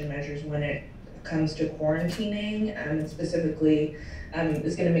mitigation measures when it comes to quarantining, and specifically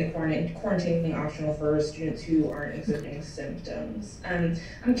is going to make quarantining optional for students who aren't exhibiting symptoms. I'm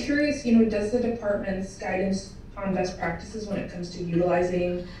curious, does the department's guidance on best practices when it comes to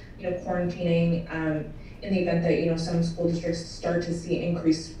utilizing, quarantining in the event that, some school districts start to see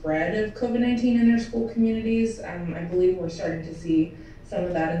increased spread of COVID-19 in their school communities? I believe we're starting to see some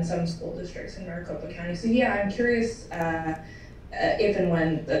of that in some school districts in Maricopa County. So yeah, I'm curious if and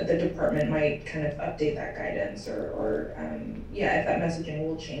when the department might kind of update that guidance, or if that messaging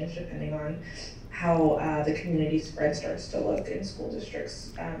will change depending on how the community spread starts to look in school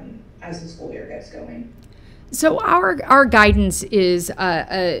districts as the school year gets going. So our guidance is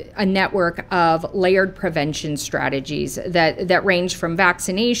a network of layered prevention strategies that range from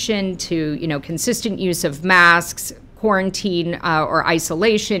vaccination to consistent use of masks, quarantine or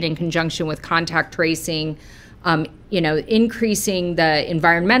isolation in conjunction with contact tracing, increasing the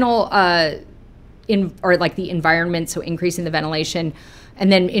environmental the environment, so increasing the ventilation,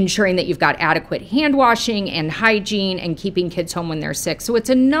 and then ensuring that you've got adequate hand washing and hygiene and keeping kids home when they're sick. So it's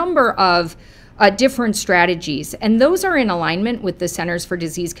a number of different strategies, and those are in alignment with the Centers for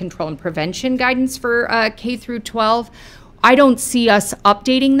Disease Control and Prevention guidance for K through 12. I don't see us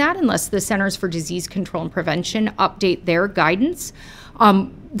updating that unless the Centers for Disease Control and Prevention update their guidance.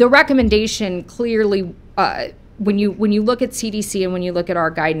 The recommendation clearly, when you look at CDC and when you look at our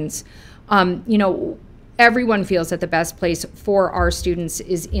guidance, everyone feels that the best place for our students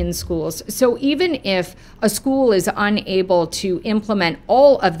is in schools. So even if a school is unable to implement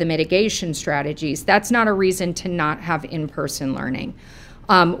all of the mitigation strategies, that's not a reason to not have in-person learning.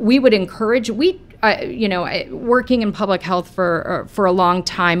 We would encourage, working in public health for a long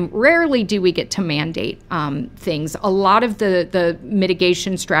time, rarely do we get to mandate things. A lot of the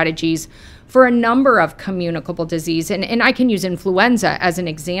mitigation strategies for a number of communicable disease, and I can use influenza as an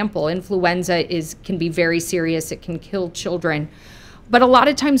example. Influenza can be very serious. It can kill children. But a lot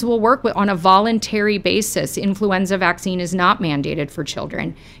of times we'll work on a voluntary basis. Influenza vaccine is not mandated for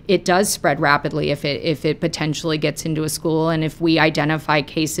children. It does spread rapidly if it potentially gets into a school, and if we identify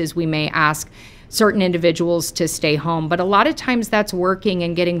cases, we may ask certain individuals to stay home. But a lot of times that's working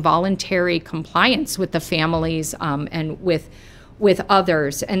and getting voluntary compliance with the families and with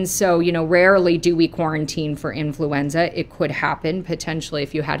others. And so, rarely do we quarantine for influenza. It could happen potentially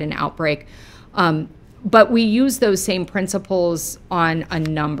if you had an outbreak. But we use those same principles on a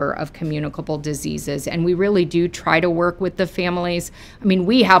number of communicable diseases, and we really do try to work with the families. I mean,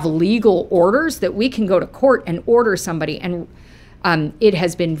 we have legal orders that we can go to court and order somebody, and it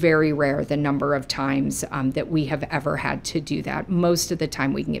has been very rare the number of times that we have ever had to do that. Most of the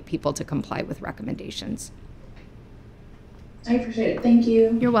time we can get people to comply with recommendations. I appreciate it. Thank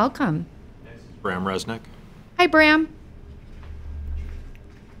you. You're welcome. Bram Resnick. Hi, Bram.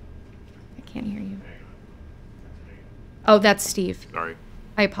 I can't hear you. Oh, that's Steve. Sorry.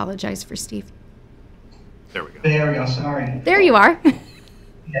 I apologize for Steve. There we go. There we go, sorry. There you are.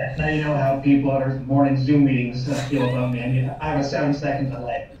 Yeah, now you know how people at our morning Zoom meetings feel about me. I have a 7-second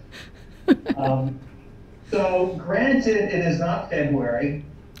delay. So granted, it is not February,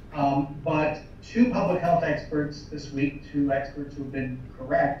 but 2 public health experts this week, 2 experts who have been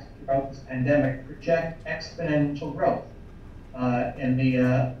correct about this pandemic, project exponential growth in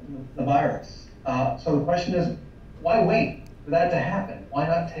the virus. So the question is, why wait for that to happen? Why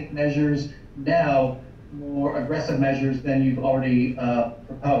not take measures now, more aggressive measures than you've already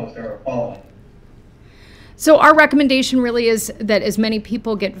proposed or following? So our recommendation really is that as many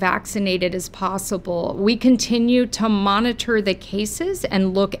people get vaccinated as possible. We continue to monitor the cases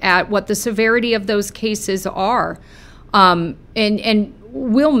and look at what the severity of those cases are. And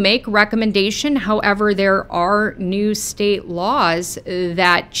we'll make recommendation. However, there are new state laws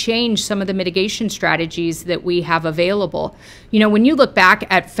that change some of the mitigation strategies that we have available. When you look back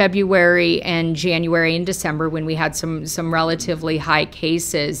at February and January and December, when we had some relatively high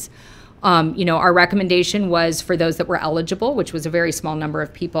cases, our recommendation was for those that were eligible, which was a very small number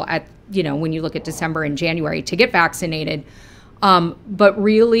of people when you look at December and January, to get vaccinated. But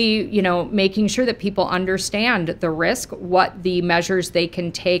really, making sure that people understand the risk, what the measures they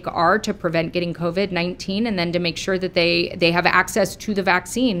can take are to prevent getting COVID-19, and then to make sure that they have access to the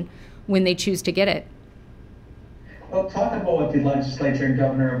vaccine when they choose to get it. Well, talk about what the legislature and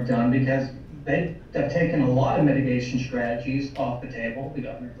governor have done, because they have taken a lot of mitigation strategies off the table. The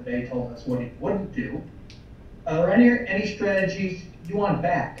governor today told us what he wouldn't do. Are there any strategies you want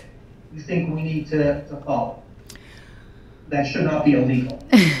back, you think we need to follow? That should not be illegal.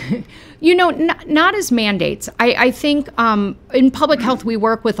 Not as mandates. I think in public health we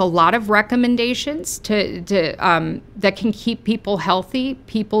work with a lot of recommendations that can keep people healthy.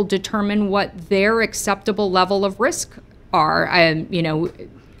 People determine what their acceptable level of risk are.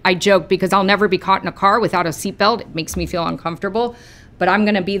 I joke because I'll never be caught in a car without a seatbelt. It makes me feel uncomfortable. But I'm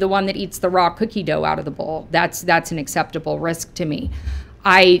going to be the one that eats the raw cookie dough out of the bowl. That's an acceptable risk to me.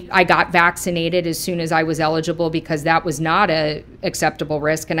 I got vaccinated as soon as I was eligible because that was not a acceptable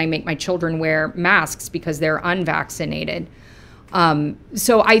risk, and I make my children wear masks because they're unvaccinated.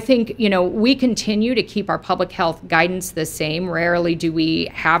 So I think, we continue to keep our public health guidance the same. Rarely do we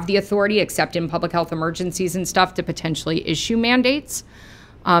have the authority, except in public health emergencies and stuff, to potentially issue mandates.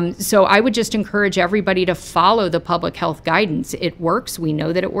 So I would just encourage everybody to follow the public health guidance. It works. We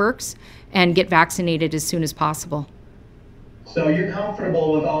know that it works, and get vaccinated as soon as possible. So you're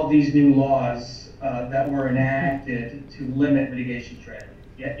comfortable with all these new laws that were enacted to limit mitigation strategies?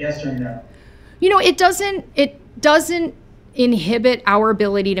 Yes or no? It doesn't inhibit our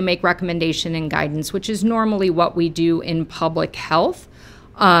ability to make recommendation and guidance, which is normally what we do in public health.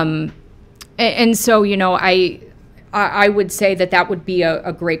 And so, I would say that would be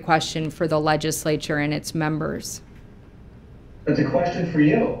a great question for the legislature and its members. It's a question for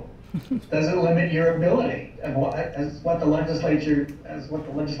you. Does it limit your ability? As what the legislature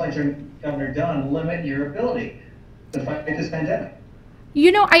and governor done, limit your ability to fight this pandemic?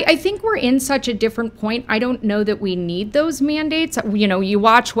 I think we're in such a different point. I don't know that we need those mandates. You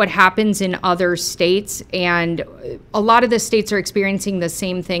watch what happens in other states, and a lot of the states are experiencing the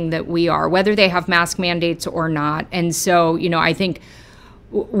same thing that we are, whether they have mask mandates or not. And so, I think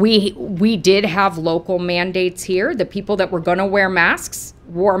we did have local mandates here. The people that were going to wear masks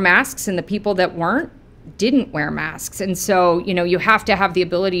wore masks, and the people that weren't didn't wear masks. And so, you have to have the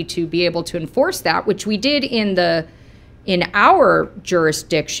ability to be able to enforce that, which we did in our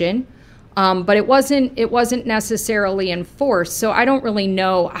jurisdiction, but it wasn't necessarily enforced. So I don't really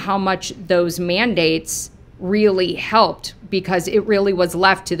know how much those mandates really helped, because it really was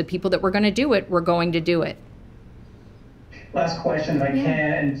left to the people that were going to do it, were going to do it. Last question, if I can,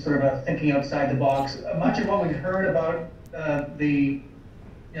 and sort of thinking outside the box. Much of what we've heard about the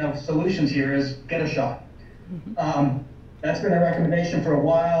solutions here is get a shot. That's been a recommendation for a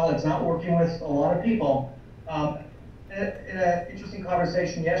while. It's not working with a lot of people. In an interesting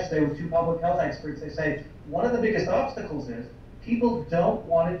conversation yesterday with two public health experts, they say one of the biggest obstacles is people don't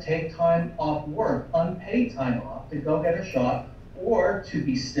want to take time off work, unpaid time off, to go get a shot, or to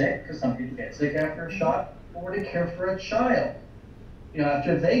be sick, because some people get sick after a shot, or to care for a child,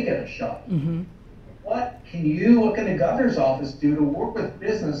 after they get a shot. What can the governor's office do to work with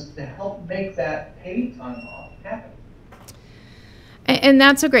business to help make that paid time off happen? And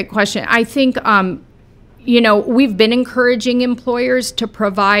that's a great question. I think, we've been encouraging employers to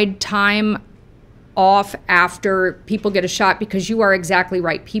provide time off after people get a shot, because you are exactly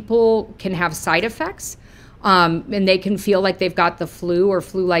right. People can have side effects, and they can feel like they've got the flu or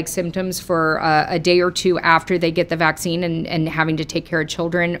flu-like symptoms for a day or two after they get the vaccine, and having to take care of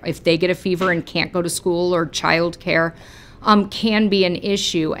children. If they get a fever and can't go to school or childcare, can be an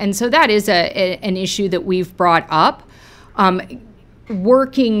issue. And so that is an issue that we've brought up.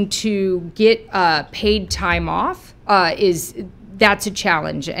 Working to get paid time off that's a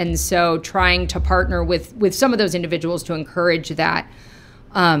challenge. And so trying to partner with some of those individuals to encourage that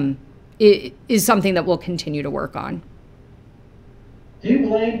is something that we'll continue to work on. Do you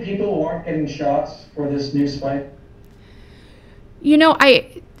blame people who aren't getting shots for this new spike?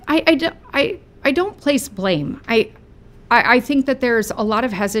 I don't place blame. I think that there's a lot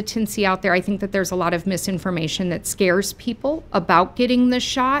of hesitancy out there. I think that there's a lot of misinformation that scares people about getting the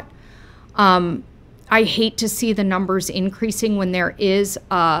shot. I hate to see the numbers increasing when there is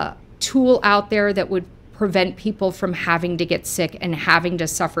a tool out there that would prevent people from having to get sick and having to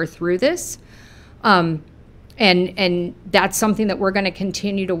suffer through this. And that's something that we're going to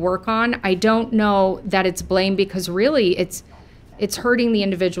continue to work on. I don't know that it's blame, because really it's hurting the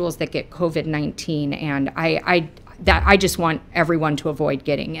individuals that get COVID-19, and I just want everyone to avoid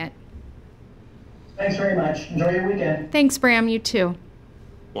getting it. Thanks very much. Enjoy your weekend. Thanks, Bram. You too.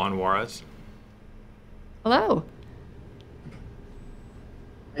 Juan Juarez. Hello.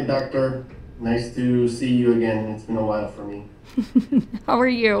 Hey, Doctor. Nice to see you again. It's been a while for me. How are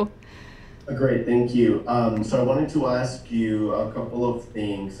you? Great, thank you. So I wanted to ask you a couple of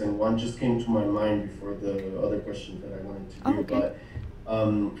things, and one just came to my mind before the other questions that I wanted to do. Okay.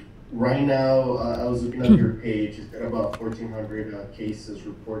 But right now, I was looking at your page. It's got about 1,400 cases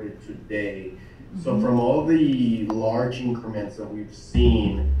reported today. So from all the large increments that we've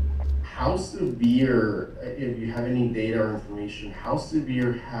seen, how severe, if you have any data or information, how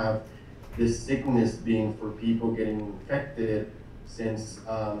severe have this sickness been for people getting infected, since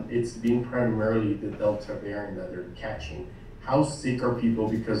it's been primarily the Delta variant that they're catching? How sick are people?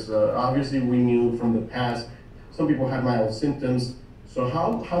 Because obviously we knew from the past, some people had mild symptoms. So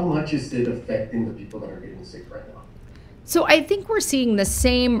how much is it affecting the people that are getting sick right now? So I think we're seeing the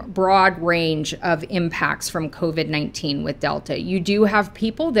same broad range of impacts from COVID-19 with Delta. You do have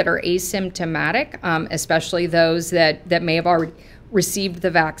people that are asymptomatic, especially those that may have already received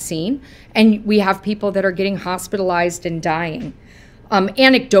the vaccine. And we have people that are getting hospitalized and dying.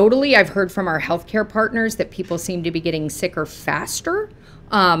 Anecdotally, I've heard from our healthcare partners that people seem to be getting sicker faster.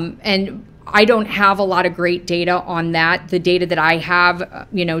 And I don't have a lot of great data on that. The data that I have,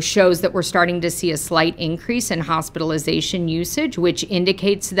 shows that we're starting to see a slight increase in hospitalization usage, which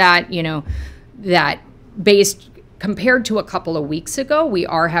indicates that, that based compared to a couple of weeks ago, we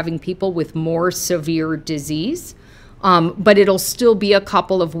are having people with more severe disease. But it'll still be a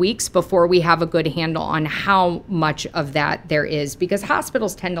couple of weeks before we have a good handle on how much of that there is, because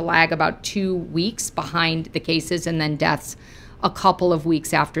hospitals tend to lag about 2 weeks behind the cases, and then deaths a couple of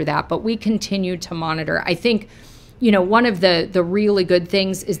weeks after that. But we continue to monitor. I think, one of the really good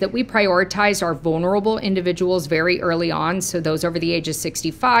things is that we prioritize our vulnerable individuals very early on. So those over the age of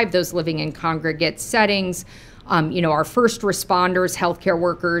 65, those living in congregate settings, our first responders, healthcare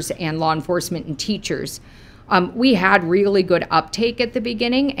workers, and law enforcement and teachers. We had really good uptake at the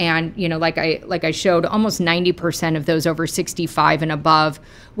beginning, and like I showed, almost 90% of those over 65 and above,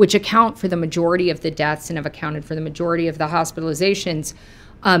 which account for the majority of the deaths and have accounted for the majority of the hospitalizations.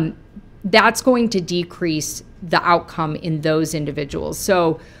 That's going to decrease the outcome in those individuals.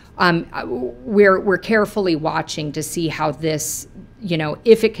 So we're carefully watching to see how this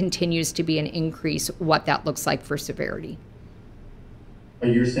if it continues to be an increase, what that looks like for severity.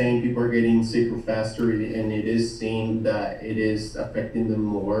 You're saying people are getting sicker faster, and it is seen that it is affecting them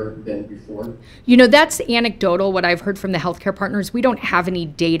more than before? That's anecdotal, what I've heard from the healthcare partners. We don't have any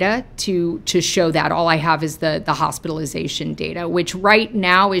data to show that. All I have is the hospitalization data, which right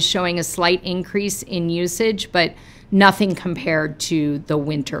now is showing a slight increase in usage, but nothing compared to the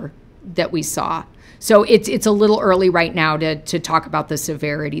winter that we saw. So it's a little early right now to talk about the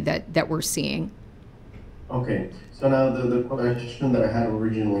severity that we're seeing. Okay. So now the question that I had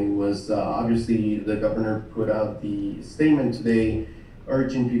originally was, obviously the governor put out the statement today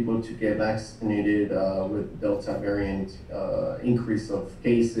urging people to get vaccinated with Delta variant increase of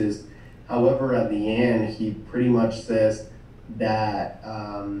cases. However, at the end, he pretty much says that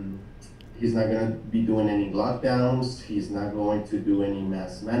he's not going to be doing any lockdowns. He's not going to do any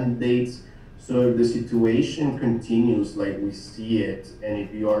mask mandates. So if the situation continues like we see it, and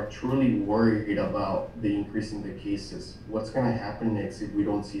if you are truly worried about the increase in the cases, what's going to happen next if we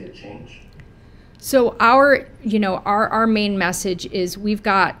don't see a change? So our main message is we've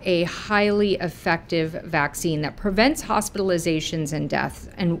got a highly effective vaccine that prevents hospitalizations and deaths,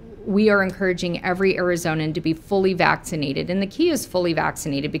 and we are encouraging every Arizonan to be fully vaccinated. And the key is fully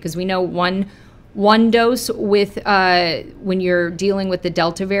vaccinated, because we know one dose with when you're dealing with the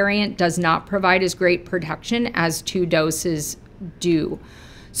Delta variant does not provide as great protection as 2 doses do.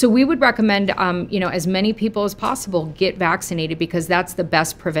 So we would recommend, as many people as possible get vaccinated, because that's the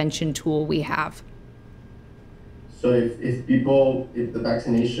best prevention tool we have. So if the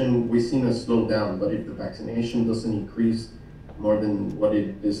vaccination, we've seen a slowdown, but if the vaccination doesn't increase more than what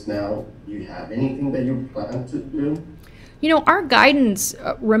it is now, do you have anything that you plan to do? Our guidance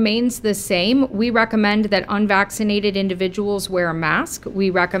remains the same. We recommend that unvaccinated individuals wear a mask.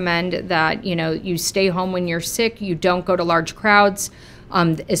 We recommend that, you stay home when you're sick. You don't go to large crowds,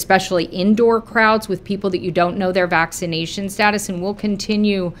 especially indoor crowds with people that you don't know their vaccination status. And we'll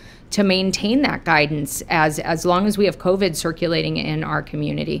continue to maintain that guidance as long as we have COVID circulating in our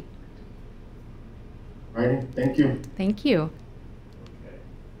community. All right. Thank you. Thank you.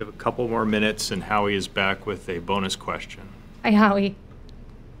 We have a couple more minutes, and Howie is back with a bonus question. Hi, Howie.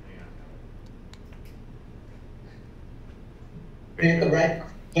 Right,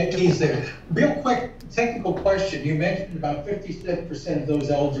 he's there. Real quick technical question. You mentioned about 57% of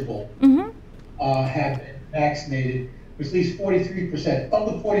those eligible have been vaccinated, which leaves 43%.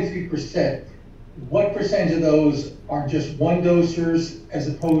 Of the 43%, what percentage of those are just one-dosers as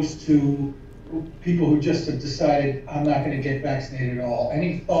opposed to people who just have decided, I'm not going to get vaccinated at all?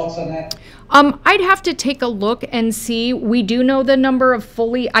 Any thoughts on that? I'd have to take a look and see. We do know the number of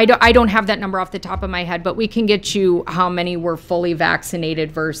I don't have that number off the top of my head, but we can get you how many were fully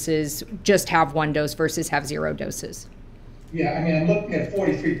vaccinated versus just have 1 dose versus have 0 doses. Yeah, I mean, I'm looking at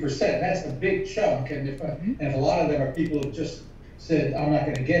 43%. That's a big chunk. And if a lot of them are people who just said, I'm not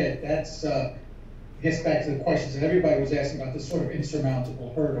going to get it, that's gets back to the questions that everybody was asking about, this sort of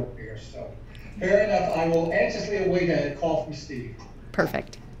insurmountable hurdle here. So fair enough. I will anxiously await a call from Steve.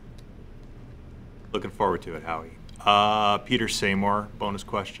 Perfect. Looking forward to it, Howie. Peter Seymour, bonus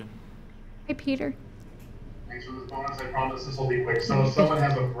question. Hi, Peter. Thanks for this bonus. I promise this will be quick. So if someone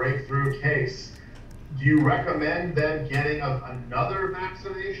has a breakthrough case, do you recommend them getting another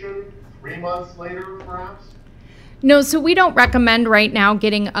vaccination 3 months later, perhaps? No, so we don't recommend right now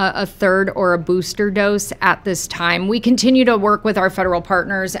getting a 3rd or a booster dose at this time. We continue to work with our federal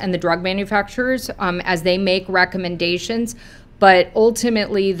partners and the drug manufacturers as they make recommendations, but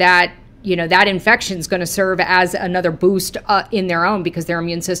ultimately that infection is going to serve as another boost in their own, because their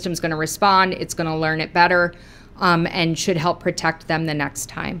immune system is going to respond, it's going to learn it better, and should help protect them the next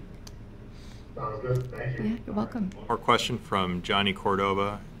time. Sounds good. Thank you. Yeah, you're welcome. One more question from Johnny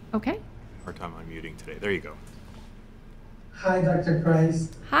Cordova. Okay. Hard time unmuting today. There you go. Hi, Dr.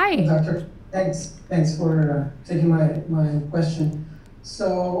 Christ. Hi. Doctor, thanks for taking my question.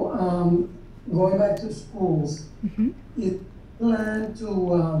 So, going back to schools, you plan to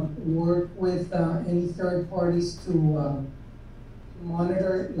work with any third parties to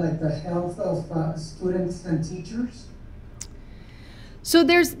monitor the health of students and teachers? So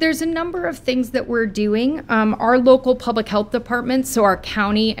there's a number of things that we're doing. Our local public health departments, so our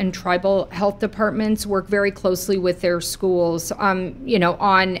county and tribal health departments, work very closely with their schools.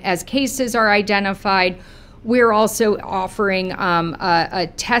 As cases are identified, we're also offering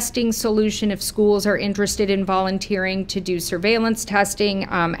a testing solution if schools are interested in volunteering to do surveillance testing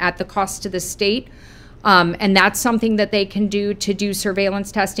at the cost to the state. And that's something that they can do to do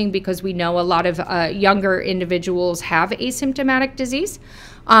surveillance testing, because we know a lot of younger individuals have asymptomatic disease.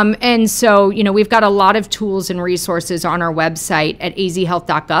 And so, we've got a lot of tools and resources on our website at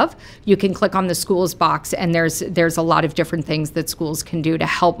azhealth.gov. You can click on the schools box, and there's a lot of different things that schools can do to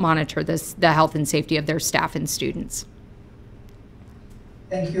help monitor the health and safety of their staff and students.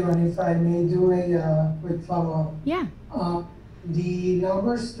 Thank you, and if I may do a quick follow-up. Yeah. The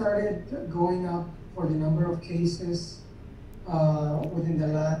numbers started going up for the number of cases within the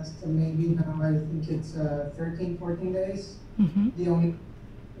last, maybe now I think it's 13, 14 days. Mm-hmm. The only,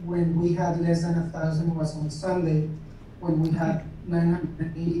 when we had less than 1,000 was on Sunday, when we had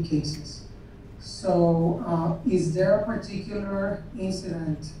 980 cases. So is there a particular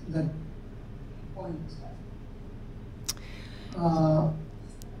incident that points?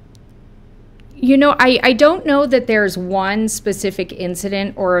 I don't know that there's one specific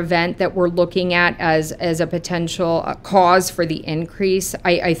incident or event that we're looking at as a potential cause for the increase.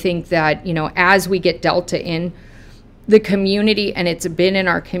 I think that, as we get Delta in the community, and it's been in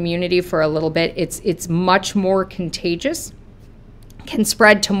our community for a little bit, it's much more contagious, can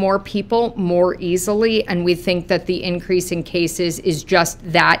spread to more people more easily, and we think that the increase in cases is just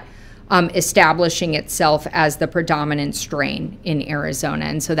that establishing itself as the predominant strain in Arizona,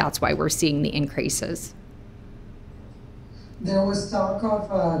 and so that's why we're seeing the increases. There was talk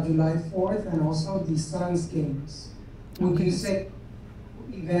of July 4th and also the Suns games. Would you say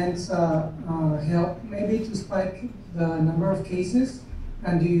events help maybe to spike the number of cases?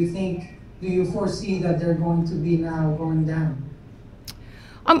 And do you foresee that they're going to be now going down?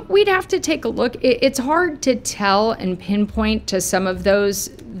 We'd have to take a look. It's hard to tell and pinpoint to some of those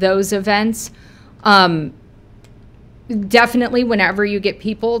events. Definitely, whenever you get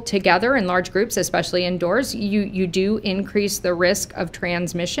people together in large groups, especially indoors, you do increase the risk of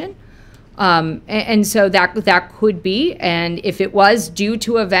transmission. And so that could be. And if it was due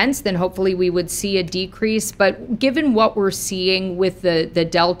to events, then hopefully we would see a decrease. But given what we're seeing with the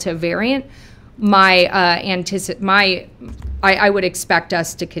Delta variant, I would expect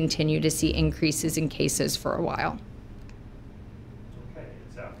us to continue to see increases in cases for a while. Okay,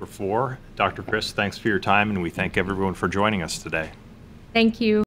 it's after 4. Dr. Christ, thanks for your time, and we thank everyone for joining us today. Thank you.